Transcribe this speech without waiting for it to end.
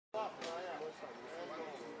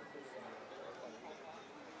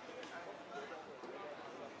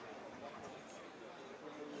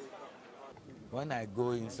when I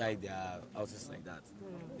go inside their houses like that,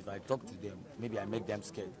 if I talk to them, maybe I make them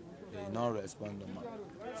scared. They will not respond normal.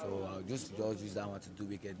 So I'll just use that one to do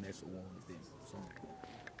wickedness one with them. So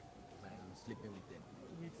like I'm sleeping with them.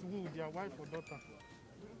 With who? Their wife or daughter?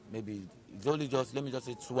 Maybe it's only just, let me just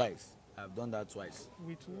say twice. I've done that twice.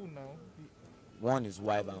 With who now? One is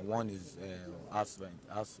wife and one is house rent,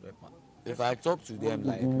 house helper. If I talk to them,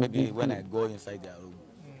 like maybe when I go inside their room,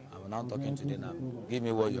 I'm now talking to them now. Give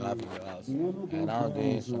me what you have in your house. And now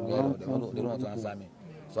doing some they don't want to answer me.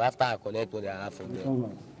 So after I collect what I have from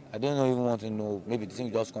them, I don't even want to know. Maybe the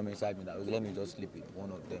thing just come inside me that let me just sleep with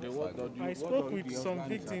one of them. I spoke with some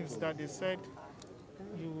victims that they said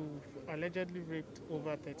you allegedly raped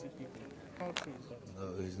over 30 people. How true is that?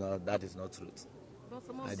 No, it's not. That is not truth.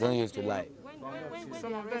 I don't used to lie.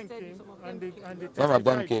 Some of them came and they testified. Some of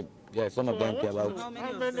them came. Yeah, some of So I them want came to out. know,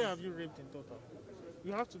 how many have you raped in total?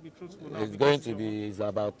 You have to be truthful now. It's going to be. It's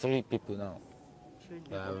about 3 people now.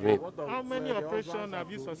 Rape. How many operations have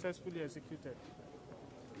you successfully executed?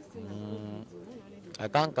 I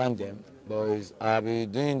can't count them, but I've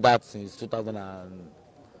been doing that since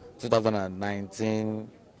 2019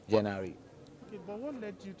 January. Okay, but what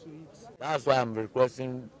led you to it? That's why I'm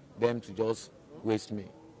requesting them to just waste me,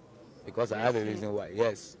 because I have a reason why.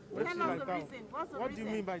 Yes, What's what do you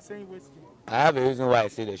mean by saying wasting? I have a reason why I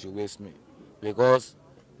say they should waste me, because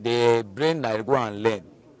the brain that I go and learn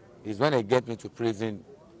is when they get me to prison.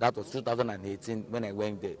 That was 2018 when I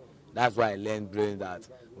went there. That's why I learned brain that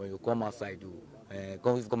when you come outside, you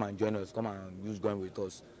come and join us, come and use going with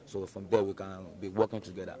us. So from there we can be working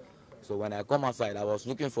together. So when I come outside, I was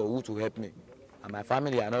looking for who to help me, and my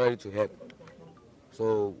family are not ready to help.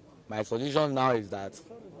 So my solution now is that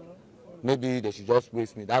maybe they should just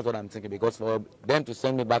waste me. That's what I'm thinking, because for them to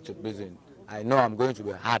send me back to prison, I know I'm going to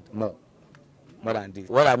be hard more than this.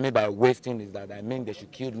 What I mean by wasting is that I mean they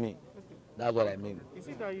should kill me. That's what I mean. Is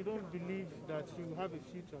it that you don't believe that you have a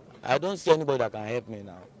future? I don't see anybody that can help me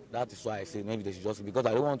now. That is why I say maybe they should just, because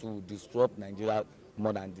I don't want to disrupt Nigeria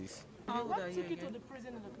more than this. What took you to the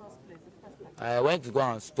prison in the first place? I went to go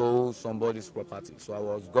and stole somebody's property, so I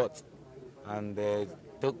was got, and they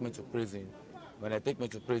took me to prison. When they take me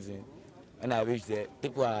to prison, when I reached there,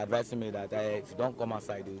 people are advising me that if you don't come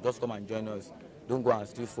outside, you just come and join us. Don't go and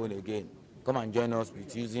steal phone again. Come and join us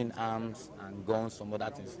with using arms and guns, some other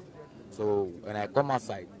things. So when I come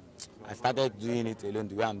outside, I started doing it alone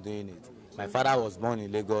the way I'm doing it. My father was born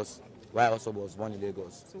in Lagos, while I also was born in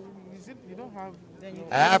Lagos. So is it you don't have?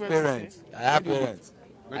 I have parents.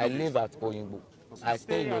 I live at Oyingbo. I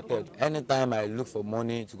stay in hotel. Anytime I look for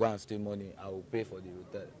money to go and steal money, I will pay for the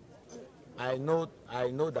hotel. I know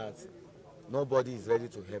that nobody is ready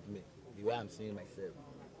to help me the way I'm seeing myself.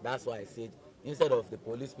 That's why I said, instead of the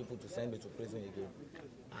police people to send me to prison again,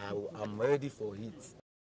 I'm ready for it.